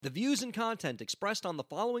The views and content expressed on the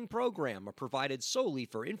following program are provided solely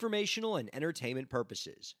for informational and entertainment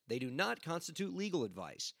purposes. They do not constitute legal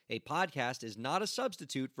advice. A podcast is not a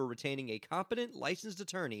substitute for retaining a competent, licensed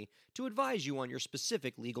attorney to advise you on your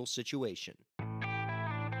specific legal situation.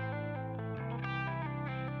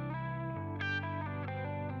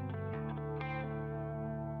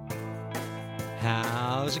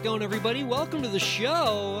 How's it going, everybody? Welcome to the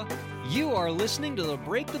show. You are listening to the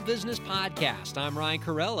Break the Business podcast. I'm Ryan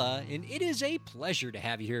Carella, and it is a pleasure to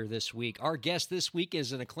have you here this week. Our guest this week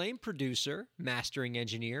is an acclaimed producer, mastering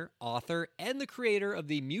engineer, author, and the creator of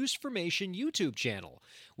the Musformation YouTube channel,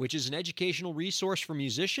 which is an educational resource for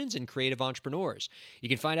musicians and creative entrepreneurs. You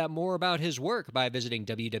can find out more about his work by visiting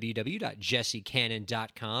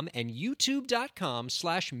www.jessecannon.com and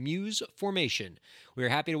youtube.com/musformation. We are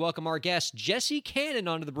happy to welcome our guest, Jesse Cannon,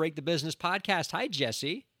 onto the Break the Business podcast. Hi,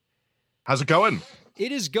 Jesse. How's it going?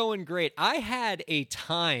 It is going great. I had a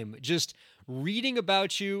time just reading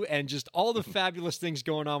about you and just all the fabulous things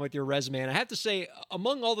going on with your resume. And I have to say,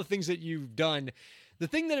 among all the things that you've done, the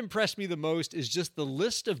thing that impressed me the most is just the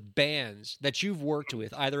list of bands that you've worked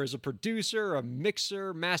with, either as a producer, a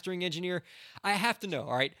mixer, mastering engineer. I have to know,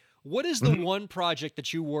 all right, what is the one project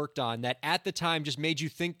that you worked on that at the time just made you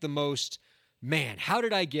think the most, man, how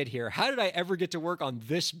did I get here? How did I ever get to work on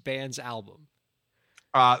this band's album?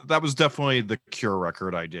 That was definitely the Cure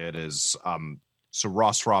record I did. So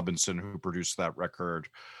Ross Robinson, who produced that record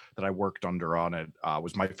that I worked under on it,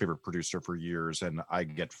 was my favorite producer for years. And I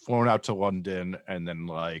get flown out to London, and then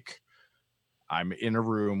I'm in a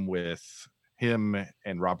room with him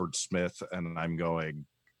and Robert Smith, and I'm going,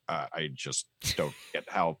 I just don't get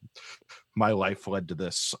how my life led to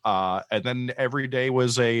this. And then every day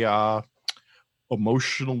was a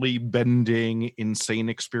emotionally bending, insane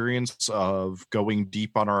experience of going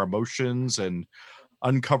deep on our emotions and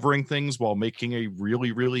uncovering things while making a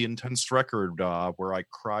really, really intense record where I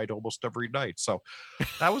cried almost every night. So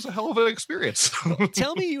that was a hell of an experience.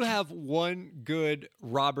 Tell me you have one good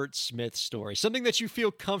Robert Smith story, something that you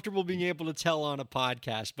feel comfortable being able to tell on a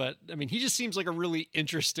podcast. But I mean, he just seems like a really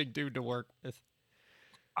interesting dude to work with.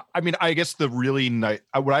 I mean, I guess the really nice,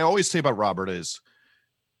 what I always say about Robert is,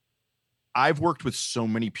 I've worked with so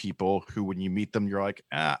many people who, when you meet them, you're like,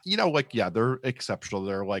 yeah, they're exceptional.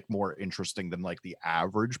 They're more interesting than the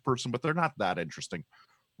average person, but they're not that interesting.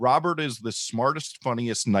 Robert is the smartest,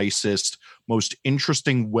 funniest, nicest, most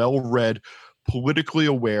interesting, well-read, politically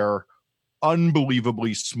aware,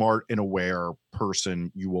 unbelievably smart and aware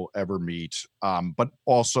person you will ever meet. But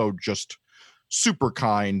also just super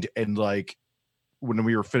kind, and when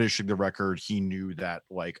we were finishing the record, he knew that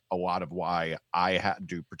a lot of why I had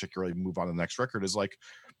to particularly move on to the next record is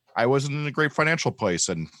I wasn't in a great financial place.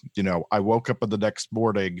 And, I woke up the next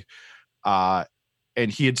morning and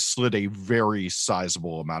he had slid a very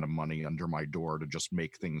sizable amount of money under my door to just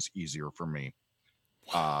make things easier for me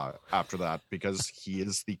after that, because he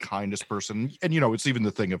is the kindest person. And, it's even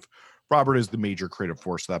the thing of Robert is the major creative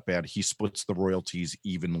force of that band. He splits the royalties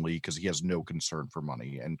evenly because he has no concern for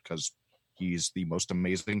money and because he's the most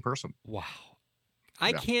amazing person. Wow.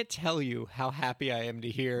 I can't tell you how happy I am to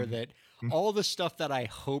hear that all the stuff that I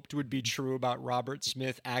hoped would be true about Robert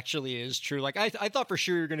Smith actually is true. I thought for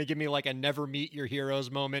sure you're going to give me a never meet your heroes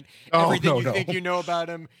moment. Everything you think you know about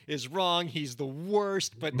him is wrong. He's the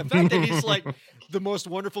worst. But the fact that he's the most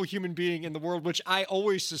wonderful human being in the world, which I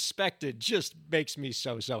always suspected, just makes me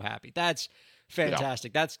so happy. That's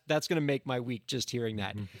fantastic. Yeah. That's going to make my week just hearing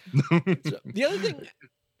that. So,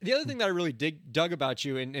 the other thing that I really dug about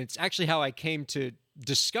you, and it's actually how I came to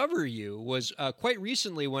discover you, was quite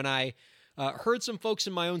recently when I heard some folks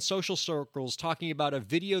in my own social circles talking about a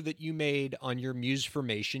video that you made on your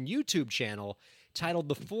Musformation YouTube channel titled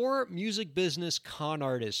 "The 4 Music Business Con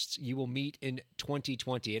Artists You Will Meet in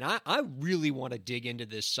 2020." And I really want to dig into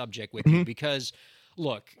this subject with you because,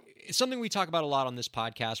 look, it's something we talk about a lot on this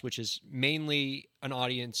podcast, which is mainly our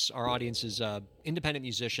audience is independent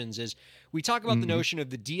musicians, is we talk about the notion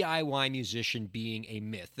of the DIY musician being a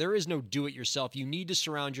myth. There is no do-it-yourself. You need to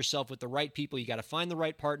surround yourself with the right people. You got to find the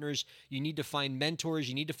right partners. You need to find mentors.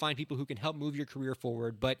 You need to find people who can help move your career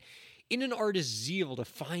forward. But in an artist's zeal to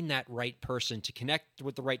find that right person, to connect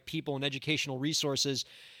with the right people and educational resources,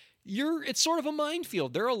 it's sort of a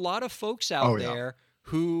minefield. There are a lot of folks out there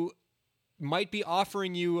who might be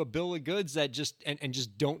offering you a bill of goods that just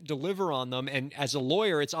don't deliver on them. And as a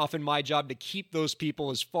lawyer, it's often my job to keep those people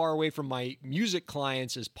as far away from my music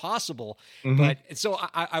clients as possible. But so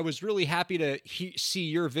I was really happy to see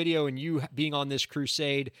your video and you being on this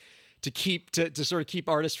crusade to sort of keep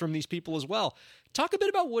artists from these people as well. Talk a bit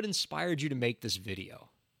about what inspired you to make this video.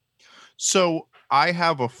 So I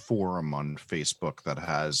have a forum on Facebook that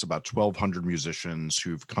has about 1,200 musicians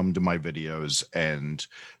who've come to my videos. And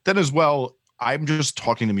then as well, I'm just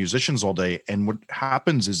talking to musicians all day. And what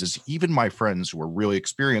happens is even my friends who are really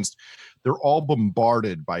experienced, they're all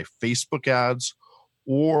bombarded by Facebook ads,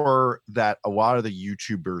 or that a lot of the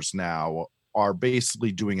YouTubers now are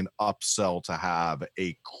basically doing an upsell to have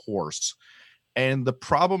a course. And the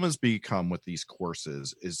problem has become with these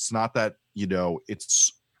courses, it's not that,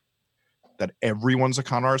 it's that everyone's a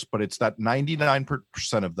con artist, but it's that 99%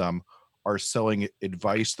 of them are selling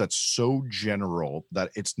advice that's so general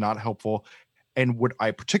that it's not helpful. And what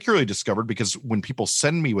I particularly discovered, because when people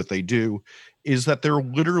send me what they do, is that they're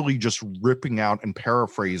literally just ripping out and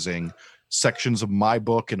paraphrasing sections of my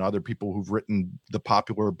book and other people who've written the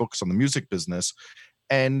popular books on the music business.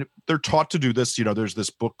 And they're taught to do this. There's this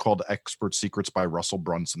book called Expert Secrets by Russell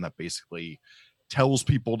Brunson that basically tells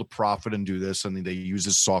people to profit and do this. And they use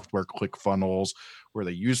his software, ClickFunnels, where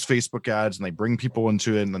they use Facebook ads and they bring people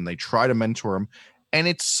into it and then they try to mentor them. And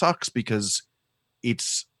it sucks because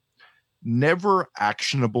it's never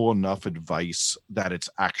actionable enough advice that it's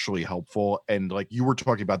actually helpful. And like you were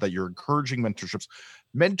talking about, that you're encouraging mentorships.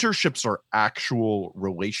 Mentorships are actual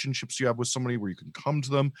relationships you have with somebody where you can come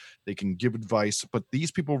to them, they can give advice. But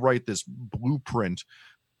these people write this blueprint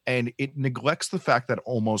and it neglects the fact that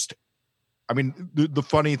the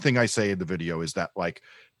funny thing I say in the video is that, like,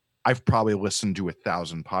 I've probably listened to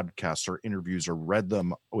 1,000 podcasts or interviews or read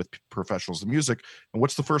them with professionals in music. And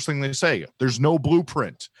what's the first thing they say? There's no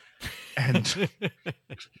blueprint. And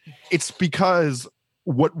it's because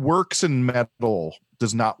what works in metal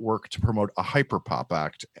does not work to promote a hyperpop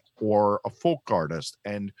act or a folk artist.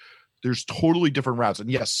 And there's totally different routes.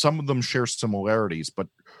 And yes, some of them share similarities, but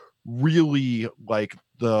really, like,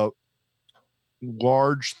 the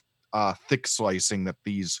large thick slicing that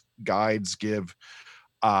these guides give,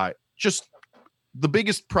 just the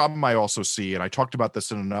biggest problem I also see, and I talked about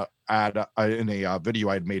this in a video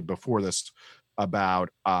I had made before this about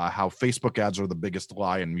how Facebook ads are the biggest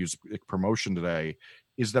lie in music promotion today,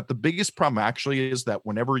 is that the biggest problem actually is that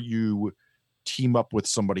whenever you team up with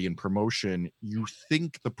somebody in promotion, you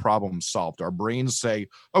think the problem's solved. Our brains say,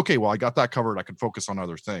 okay, well, I got that covered, I can focus on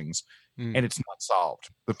other things. And it's not solved.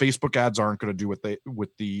 The Facebook ads aren't going to do what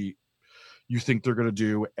you think they're going to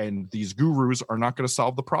do, and these gurus are not going to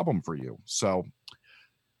solve the problem for you. So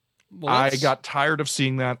I got tired of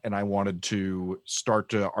seeing that, and I wanted to start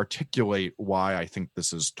to articulate why I think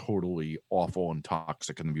this is totally awful and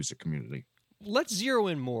toxic in the music community. Let's zero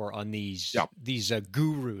in more on these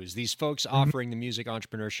gurus, these folks offering the music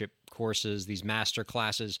entrepreneurship courses, these master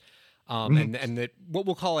classes, and that what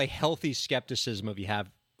we'll call a healthy skepticism of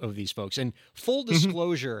these folks. And full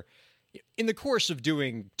disclosure, in the course of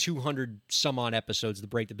doing 200 some odd episodes of the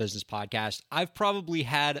Break the Business podcast, I've probably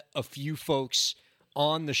had a few folks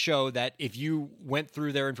on the show that if you went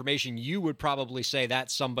through their information, you would probably say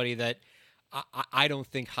that's somebody that I don't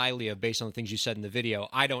think highly of based on the things you said in the video.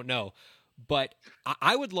 I don't know. But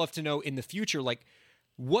I would love to know in the future, like,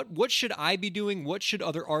 what should I be doing? What should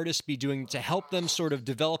other artists be doing to help them sort of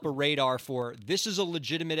develop a radar for this is a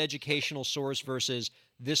legitimate educational source versus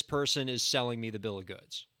this person is selling me the bill of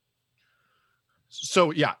goods?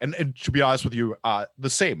 So, yeah. And to be honest with you, the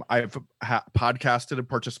same. I've podcasted and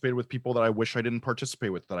participated with people that I wish I didn't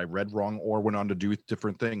participate with, that I read wrong or went on to do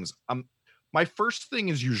different things. My first thing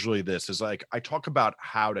is usually this is like, I talk about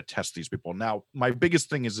how to test these people. Now, my biggest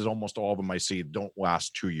thing is almost all of them I see don't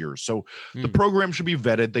last 2 years. So the program should be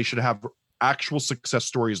vetted. They should have actual success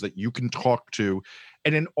stories that you can talk to.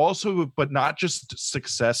 And then also, but not just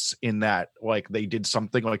success in that, like, they did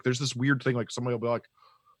something, like there's this weird thing, like somebody will be like,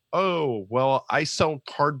 oh, well, I sell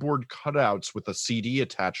cardboard cutouts with a CD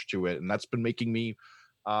attached to it, and that's been making me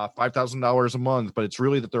 $5,000 a month, but it's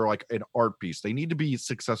really that they're like an art piece. They need to be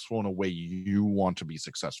successful in a way you want to be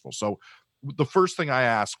successful. So the first thing I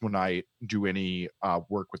ask when I do any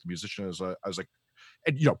work with a musician is I was like,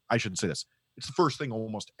 and I shouldn't say this. It's the first thing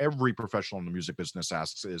almost every professional in the music business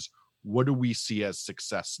asks is, what do we see as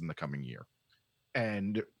success in the coming year?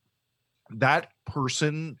 And that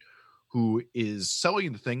person who is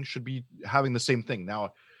selling the thing should be having the same thing.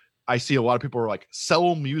 Now, I see a lot of people are like,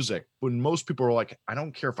 sell music, when most people are like, I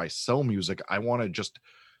don't care if I sell music. I want to just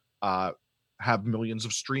have millions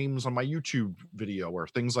of streams on my YouTube video or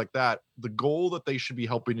things like that. The goal that they should be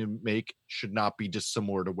helping you make should not be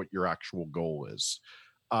dissimilar to what your actual goal is.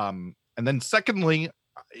 And then secondly,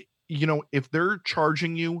 if they're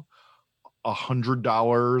charging you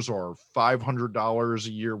 $100 or $500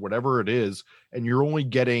 a year, whatever it is, and you're only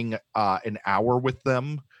getting an hour with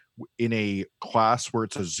them in a class where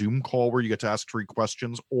it's a Zoom call where you get to ask 3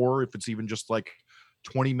 questions, or if it's even just like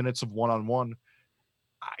 20 minutes of one-on-one,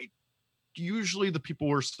 I usually the people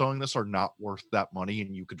who are selling this are not worth that money,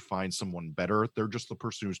 and you could find someone better. They're just the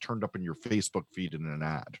person who's turned up in your Facebook feed in an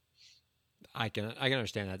ad. I can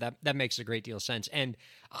understand that. That makes a great deal of sense. And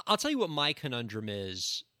I'll tell you what my conundrum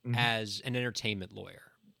is as an entertainment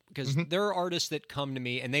lawyer, because there are artists that come to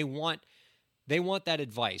me and they want that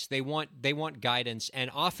advice. They want guidance, and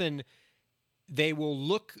often they will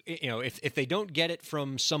look, if they don't get it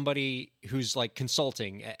from somebody who's like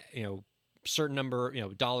consulting, certain number,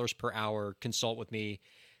 dollars per hour, consult with me,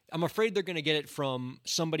 I'm afraid they're going to get it from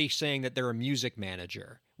somebody saying that they're a music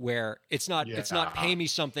manager, where it's not pay me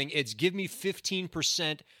something, it's give me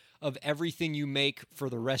 15% of everything you make for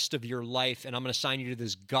the rest of your life, and I'm going to sign you to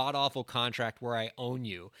this god-awful contract where I own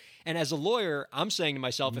you. And as a lawyer, I'm saying to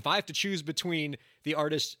myself, if I have to choose between the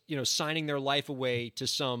artist, signing their life away to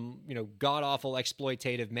some, god-awful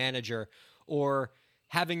exploitative manager, or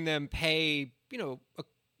having them pay, a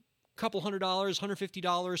couple $100,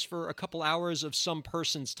 $150 for a couple hours of some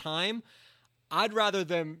person's time, I'd rather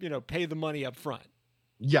them, pay the money up front.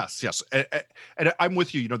 Yes. And I'm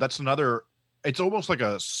with you. That's another, it's almost like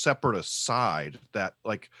a separate aside that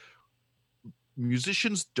like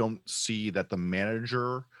musicians don't see that the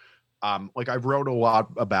manager, like I've wrote a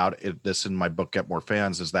lot about this in my book, Get More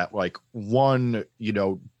Fans, is that like one,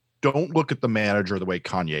 don't look at the manager the way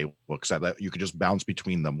Kanye looks at that. You could just bounce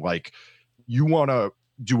between them. Like you want to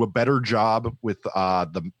do a better job with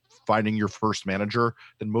the finding your first manager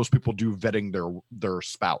than most people do vetting their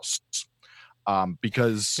spouse,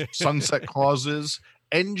 because sunset clauses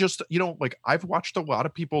and just like I've watched a lot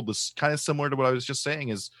of people, this kind of similar to what I was just saying,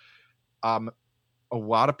 is a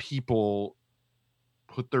lot of people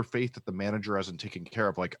put their faith that the manager hasn't taken care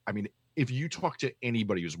of. Like, I mean, if you talk to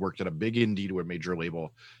anybody who's worked at a big indie to a major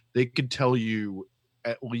label, they could tell you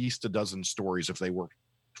at least a dozen stories, if they worked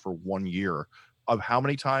for 1 year, of how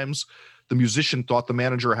many times the musician thought the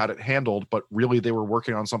manager had it handled, but really they were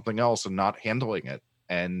working on something else and not handling it.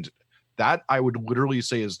 And that I would literally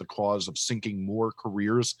say is the cause of sinking more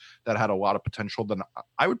careers that had a lot of potential than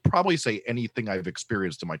I would probably say anything I've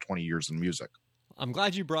experienced in my 20 years in music. I'm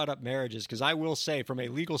glad you brought up marriages, because I will say, from a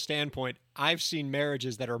legal standpoint, I've seen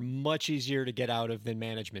marriages that are much easier to get out of than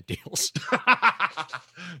management deals.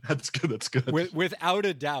 That's good. Without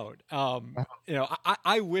a doubt.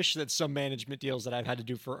 I wish that some management deals that I've had to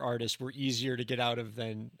do for artists were easier to get out of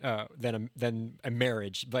than a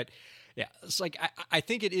marriage. But yeah, it's like I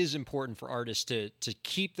think it is important for artists to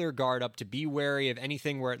keep their guard up, to be wary of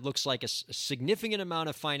anything where it looks like a significant amount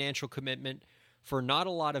of financial commitment for not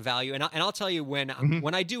a lot of value. And I'll tell you, when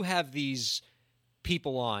I do have these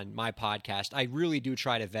people on my podcast, I really do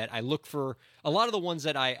try to vet. I look for a lot of the ones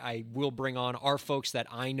that I will bring on are folks that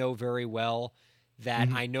I know very well, that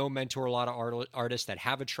I know mentor a lot of artists that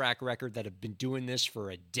have a track record, that have been doing this for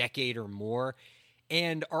a decade or more,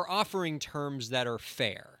 and are offering terms that are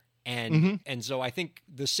fair. And so I think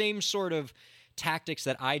the same sort of tactics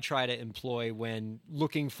that I try to employ when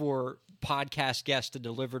looking for podcast guests to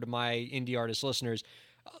deliver to my indie artist listeners,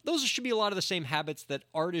 those should be a lot of the same habits that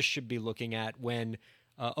artists should be looking at when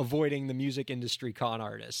avoiding the music industry con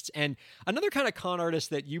artists. And another kind of con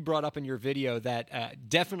artist that you brought up in your video that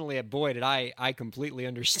definitely, boy, did I completely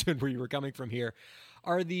understood where you were coming from here,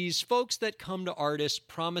 are these folks that come to artists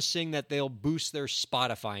promising that they'll boost their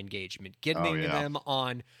Spotify engagement, getting them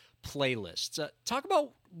on playlists. Talk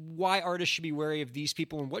about why artists should be wary of these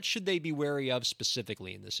people, and what should they be wary of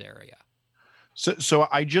specifically in this area? So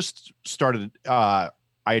I just started, I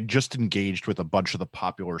had just engaged with a bunch of the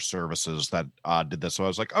popular services that did this. So I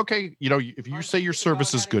was like, okay, if you say your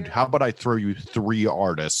service is good, how about I throw you 3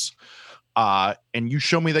 artists and you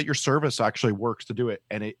show me that your service actually works to do it.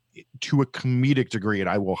 And it to a comedic degree, and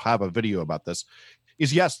I will have a video about this,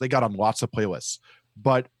 is yes, they got on lots of playlists,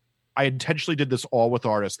 but I intentionally did this all with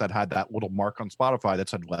artists that had that little mark on Spotify that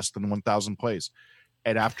said less than 1,000 plays.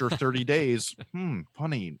 And after 30 days,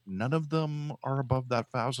 funny, none of them are above that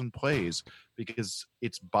 1,000 plays, because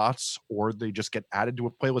it's bots, or they just get added to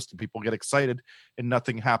a playlist and people get excited and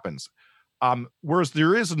nothing happens. Whereas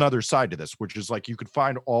there is another side to this, which is like you could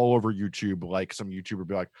find all over YouTube, like some YouTuber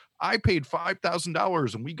be like, I paid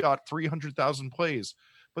 $5,000 and we got 300,000 plays,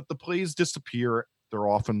 but the plays disappear. They're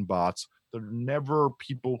often bots. They're never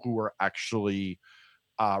people who are actually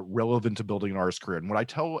relevant to building an artist career. And what I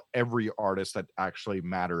tell every artist that actually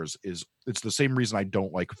matters is, it's the same reason I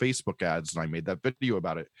don't like Facebook ads, and I made that video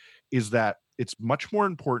about it, is that it's much more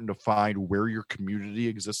important to find where your community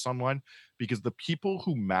exists online, because the people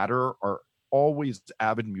who matter are always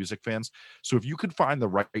avid music fans. So if you could find the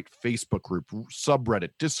right Facebook group,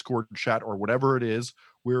 subreddit, Discord chat, or whatever it is,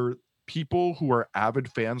 where people who are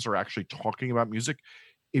avid fans are actually talking about music,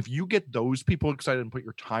 if you get those people excited and put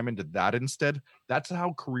your time into that instead, that's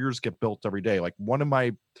how careers get built every day. Like one of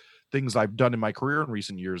my things I've done in my career in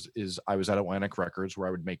recent years is I was at Atlantic Records, where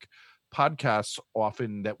I would make podcasts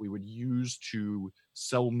often that we would use to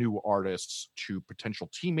sell new artists to potential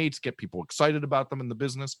teammates, get people excited about them in the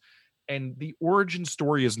business. And the origin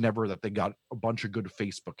story is never that they got a bunch of good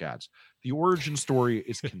Facebook ads. The origin story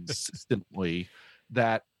is consistently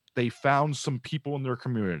that they found some people in their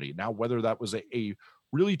community. Now, whether that was a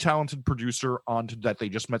really talented producer onto that they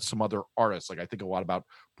just met some other artists. Like I think a lot about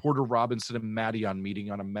Porter Robinson and Maddie on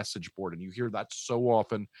meeting on a message board, and you hear that so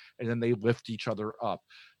often, and then they lift each other up.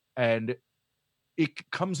 And it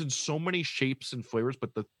comes in so many shapes and flavors,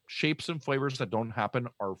 but the shapes and flavors that don't happen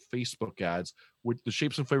are Facebook ads. With the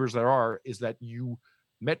shapes and flavors that are is that you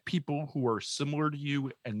met people who are similar to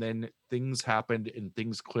you, and then things happened and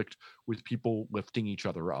things clicked with people lifting each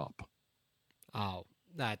other up. Oh,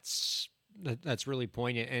 that's really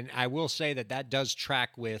poignant. And I will say that does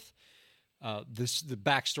track with the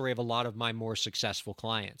backstory of a lot of my more successful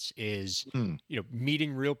clients is,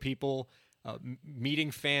 meeting real people,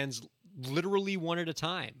 meeting fans literally one at a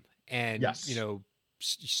time, and,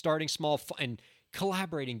 starting small and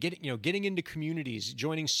collaborating, getting into communities,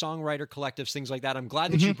 joining songwriter collectives, things like that. I'm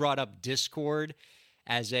glad that you brought up Discord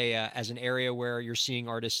as an area where you're seeing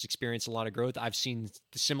artists experience a lot of growth. I've seen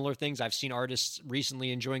similar things. I've seen artists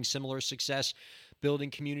recently enjoying similar success, building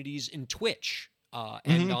communities in Twitch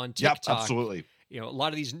and on TikTok. Yep, absolutely. A lot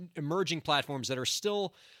of these emerging platforms that are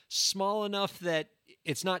still small enough that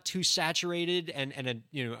it's not too saturated, and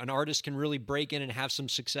an artist can really break in and have some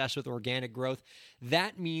success with organic growth.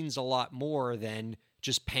 That means a lot more than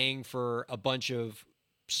just paying for a bunch of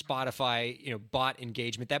Spotify, bot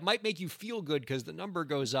engagement that might make you feel good because the number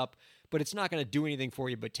goes up, but it's not going to do anything for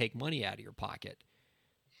you but take money out of your pocket.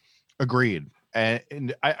 Agreed.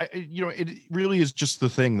 And I it really is just the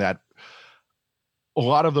thing that a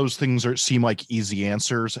lot of those things seem like easy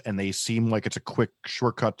answers, and they seem like it's a quick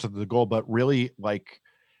shortcut to the goal. But really, like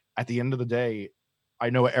at the end of the day, I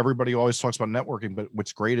know everybody always talks about networking, but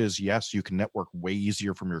what's great is, yes, you can network way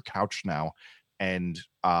easier from your couch now. And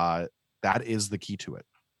that is the key to it.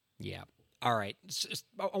 Yeah. All right.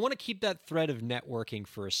 I want to keep that thread of networking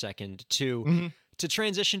for a second to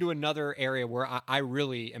transition to another area where I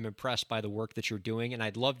really am impressed by the work that you're doing. And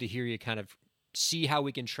I'd love to hear you kind of see how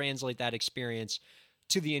we can translate that experience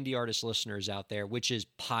to the indie artist listeners out there, which is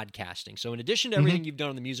podcasting. So in addition to everything you've done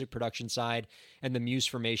on the music production side and the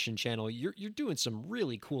Musformation channel, you're doing some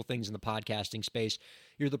really cool things in the podcasting space.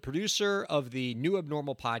 You're the producer of the New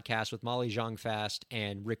Abnormal podcast with Molly Jong-Fast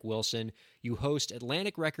and Rick Wilson. You host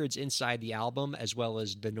Atlantic Records Inside the Album, as well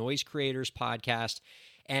as the Noise Creators podcast.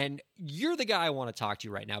 And you're the guy I want to talk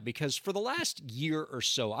to right now, because for the last year or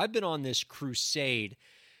so, I've been on this crusade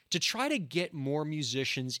to try to get more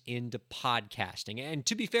musicians into podcasting. And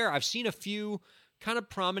to be fair, I've seen a few kind of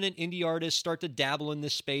prominent indie artists start to dabble in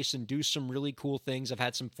this space and do some really cool things. I've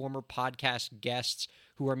had some former podcast guests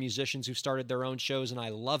who are musicians who started their own shows, and I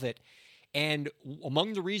love it. And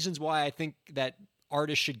among the reasons why I think that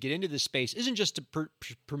artists should get into this space isn't just to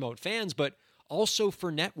promote fans, but also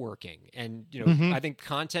for networking. And, I think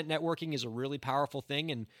content networking is a really powerful thing.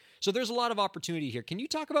 And so there's a lot of opportunity here. Can you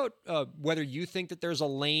talk about whether you think that there's a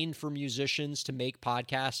lane for musicians to make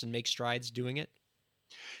podcasts and make strides doing it?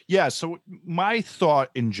 Yeah. So my thought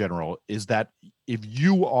in general is that if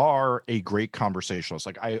you are a great conversationalist,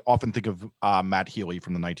 like I often think of Matt Healy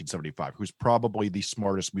from the 1975, who's probably the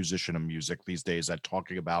smartest musician in music these days at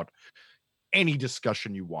talking about any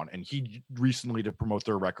discussion you want. And he recently, to promote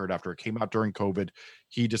their record after it came out during COVID,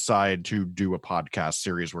 he decided to do a podcast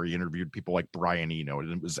series where he interviewed people like Brian Eno,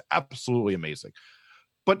 and it was absolutely amazing.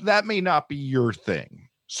 But that may not be your thing.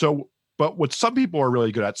 So, but what some people are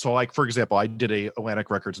really good at, so like, for example, I did a Atlantic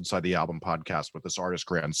Records Inside the Album podcast with this artist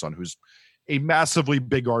grandson, who's a massively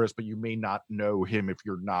big artist, but you may not know him if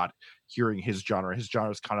you're not hearing his genre. His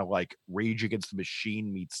genre is kind of like Rage Against the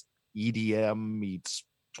Machine meets EDM meets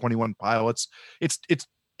 21 Pilots. It's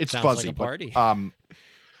Sounds fuzzy, like a party. But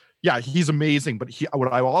yeah, he's amazing. But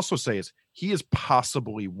what I will also say is he is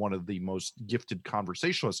possibly one of the most gifted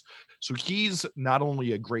conversationalists. So he's not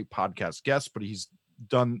only a great podcast guest, but he's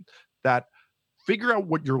done that. Figure out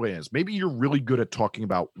what your lane is. Maybe you're really good at talking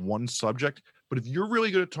about one subject, but if you're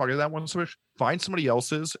really good at talking about that one subject, find somebody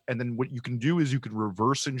else's. And then what you can do is you can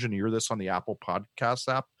reverse engineer this on the Apple Podcast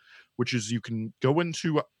app, which is you can go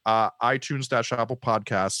into iTunes-Apple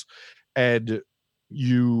Podcasts and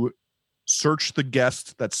you search the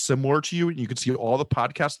guest that's similar to you, and you can see all the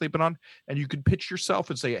podcasts they've been on, and you can pitch yourself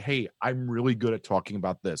and say, hey, I'm really good at talking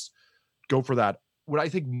about this. Go for that. what I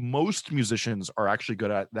think most musicians are actually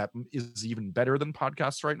good at that is even better than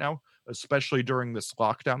podcasts right now, especially during this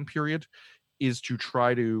lockdown period, is to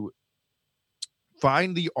try to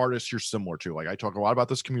find the artists you're similar to. Like I talk a lot about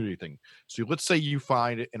this community thing. So let's say you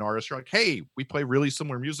find an artist, you're like, hey, we play really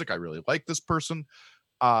similar music. I really like this person.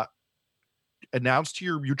 Announce to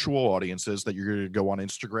your mutual audiences that you're going to go on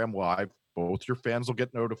Instagram Live. Both your fans will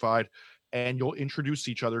get notified, and you'll introduce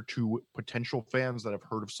each other to potential fans that have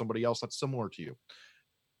heard of somebody else that's similar to you.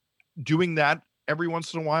 Doing that every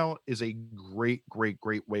once in a while is a great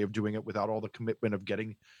way of doing it without all the commitment of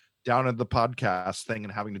getting down at the podcast thing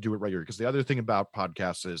and having to do it regularly. Because the other thing about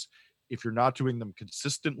podcasts is if you're not doing them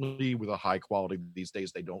consistently with a high quality these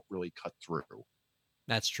days, they don't really cut through.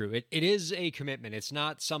 That's true. It is a commitment. It's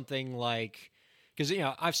not something like, because,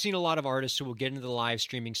 I've seen a lot of artists who will get into the live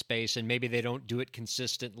streaming space and maybe they don't do it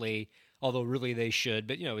consistently, although really they should,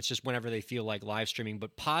 but it's just whenever they feel like live streaming.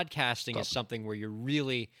 But podcasting is something where you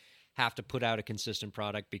really have to put out a consistent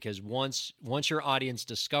product, because once your audience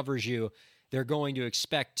discovers you, they're going to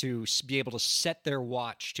expect to be able to set their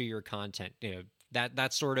watch to your content.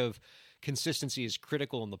 That sort of consistency is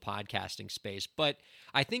critical in the podcasting space. But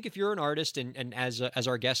I think if you're an artist, and as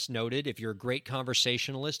our guest noted, if you're a great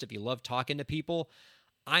conversationalist, if you love talking to people,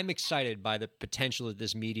 I'm excited by the potential that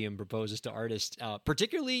this medium proposes to artists,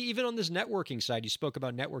 particularly even on this networking side. You spoke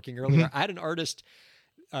about networking earlier. I had an artist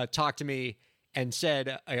talk to me and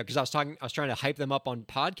said, because I was trying to hype them up on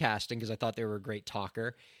podcasting because I thought they were a great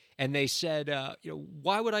talker. And they said,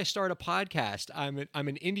 why would I start a podcast? I'm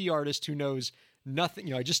an indie artist who knows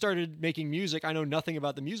nothing. I just started making music. I know nothing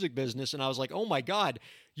about the music business. And I was like, oh my God,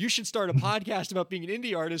 you should start a podcast about being an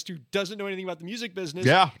indie artist who doesn't know anything about the music business.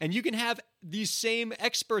 Yeah. And you can have these same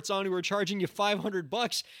experts on who are charging you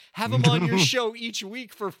 $500, have them on your show each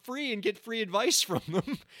week for free and get free advice from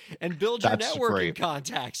them and build your networking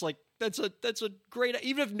contacts. Like, that's a great,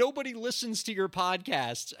 even if nobody listens to your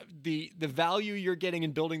podcast, the value you're getting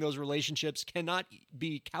in building those relationships cannot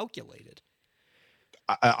be calculated.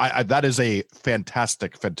 I that is a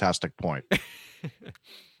fantastic point.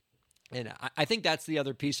 And I think that's the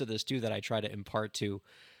other piece of this too that I try to impart to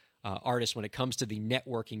artists when it comes to the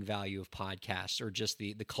networking value of podcasts, or just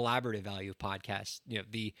the collaborative value of podcasts.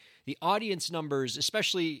 The audience numbers,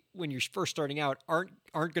 especially when you're first starting out, aren't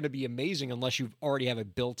going to be amazing unless you already have a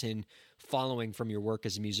built-in following from your work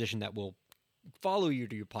as a musician that will follow you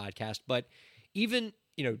to your podcast. But even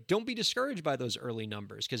don't be discouraged by those early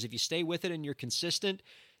numbers, because if you stay with it and you're consistent,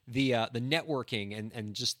 the networking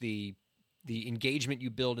and just the engagement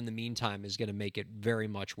you build in the meantime is going to make it very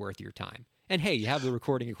much worth your time. And hey, you have the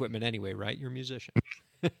recording equipment anyway, right? You're a musician.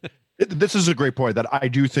 This is a great point that I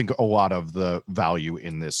do think a lot of the value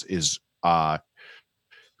in this is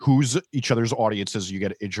who's each other's audiences you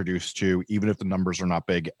get introduced to, even if the numbers are not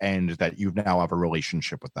big, and that you now have a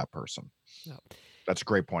relationship with that person. No. That's a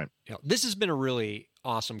great point. This has been a really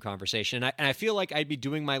awesome conversation. And I feel like I'd be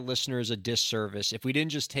doing my listeners a disservice if we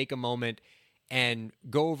didn't just take a moment and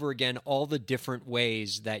go over again all the different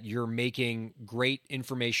ways that you're making great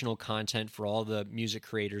informational content for all the music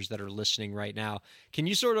creators that are listening right now. Can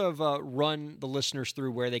you sort of run the listeners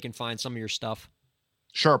through where they can find some of your stuff?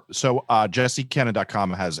 Sure. So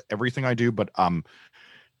jessecannon.com has everything I do, but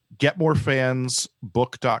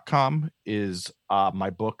getmorefansbook.com is my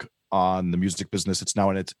book on the music business. It's now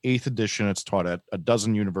in its 8th edition. It's taught at a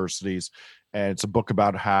dozen universities, and it's a book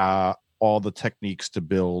about how all the techniques to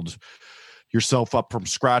build yourself up from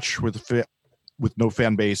scratch with no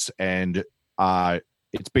fan base, and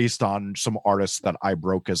it's based on some artists that I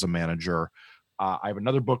broke as a manager. I have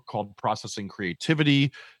another book called Processing Creativity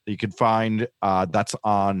that you can find. That's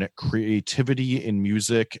on creativity in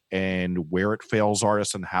music and where it fails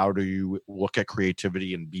artists and how do you look at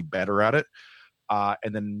creativity and be better at it.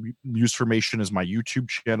 And then Musformation is my YouTube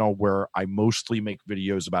channel where I mostly make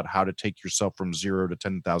videos about how to take yourself from 0 to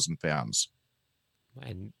 10,000 fans.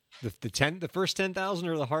 And the first 10,000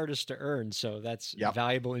 are the hardest to earn. So that's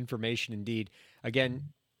valuable information indeed. Again,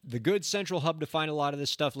 the good central hub to find a lot of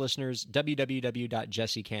this stuff, listeners,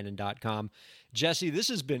 www.jessecannon.com. Jesse, this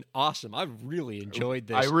has been awesome. I've really enjoyed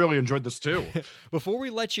this. I really enjoyed this too. Before we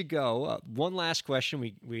let you go, one last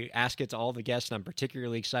question. We ask it to all the guests, and I'm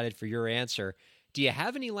particularly excited for your answer. Do you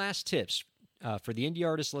have any last tips for the indie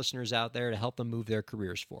artist listeners out there to help them move their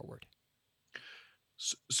careers forward?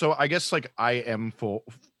 So I guess I am full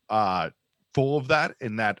of that,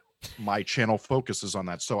 in that my channel focuses on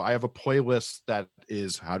that. So I have a playlist that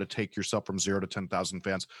is how to take yourself from 0 to 10,000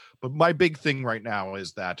 fans. But my big thing right now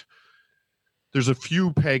is that there's a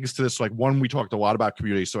few pegs to this. Like, one, we talked a lot about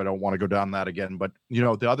community, so I don't want to go down that again. But,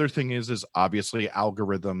 the other thing is obviously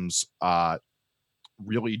algorithms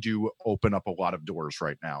really do open up a lot of doors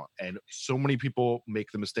right now. And so many people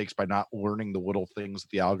make the mistakes by not learning the little things that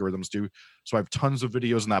the algorithms do. So I have tons of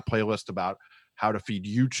videos in that playlist about how to feed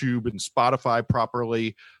YouTube and Spotify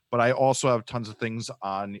properly. But I also have tons of things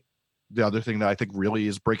on the other thing that I think really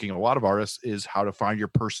is breaking a lot of artists is how to find your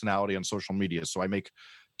personality on social media. So I make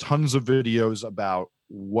tons of videos about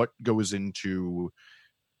what goes into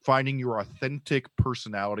finding your authentic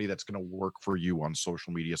personality that's going to work for you on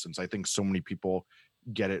social media, since I think so many people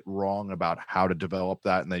get it wrong about how to develop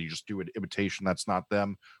that, and then you just do an imitation that's not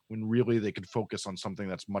them, when really they could focus on something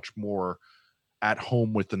that's much more at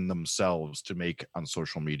home within themselves to make on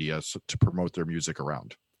social media, to promote their music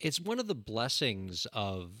around. It's one of the blessings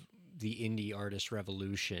of the indie artist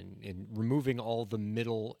revolution in removing all the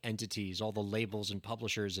middle entities, all the labels and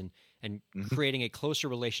publishers, and creating a closer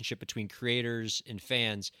relationship between creators and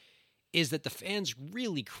fans, is that the fans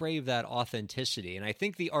really crave that authenticity. And I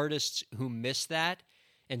think the artists who miss that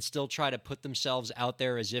and still try to put themselves out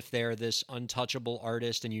there as if they're this untouchable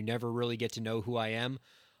artist and you never really get to know who I am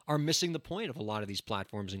are missing the point of a lot of these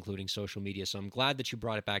platforms, including social media. So I'm glad that you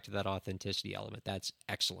brought it back to that authenticity element. That's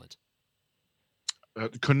excellent.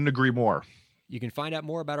 Couldn't agree more. You can find out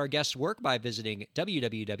more about our guest's work by visiting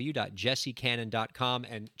www.jessecannon.com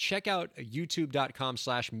and check out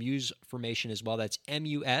youtube.com/musformation as well. That's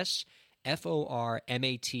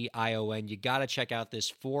MUSFORMATION. You got to check out this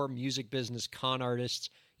 4 music business con artists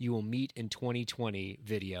you will meet in 2020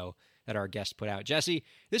 video that our guest put out. Jesse,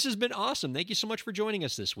 this has been awesome. Thank you so much for joining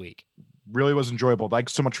us this week. Really was enjoyable.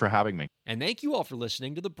 Thanks so much for having me. And thank you all for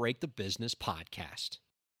listening to the Break the Business podcast.